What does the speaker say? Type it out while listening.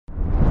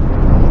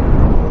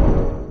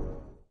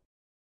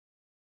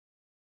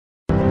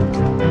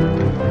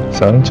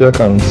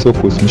Zhangjiagang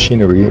Sokos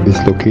Machinery is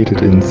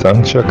located in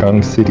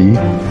Zhangjiagang City,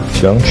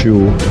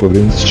 Jiangsu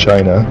Province,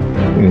 China,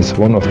 and is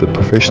one of the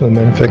professional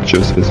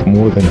manufacturers with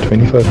more than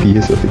 25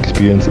 years of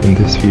experience in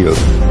this field.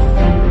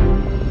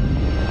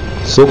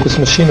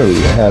 Sokos Machinery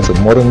has a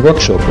modern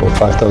workshop of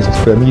 5,000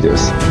 square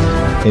meters,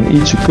 and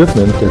each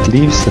equipment that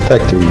leaves the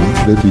factory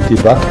will be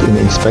debugged and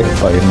inspected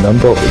by a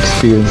number of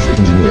experienced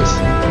engineers.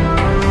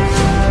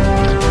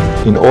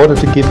 In order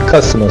to give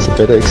customers a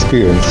better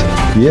experience,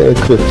 we are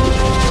equipped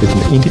with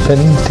an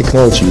independent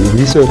technology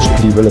research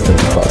and development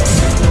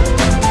department.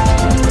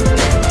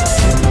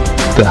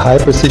 The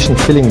high-precision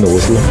filling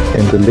nozzle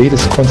and the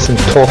latest constant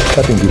torque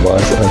capping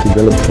device are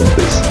developed from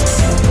this.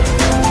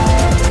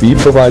 We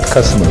provide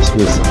customers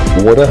with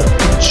water,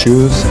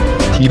 juice,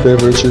 tea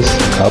beverages,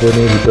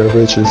 carbonated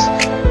beverages,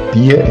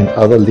 beer and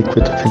other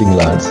liquid filling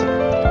lines.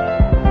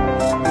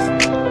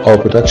 Our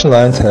production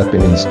lines have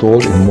been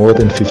installed in more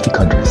than 50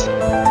 countries.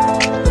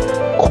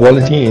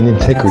 Quality and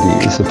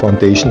integrity is the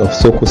foundation of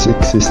Sokos'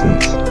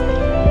 existence.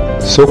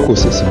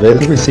 Sokos is well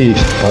received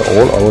by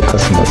all our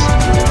customers.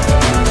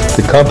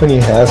 The company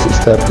has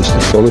established a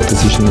solid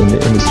position in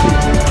the industry.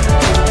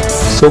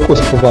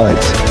 Sokos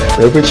provides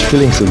beverage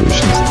filling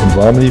solutions and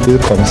warmly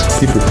welcomes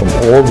people from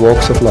all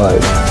walks of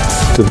life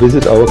to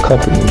visit our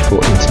company for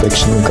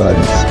inspection and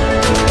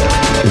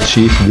guidance.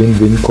 Achieve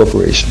win-win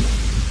cooperation.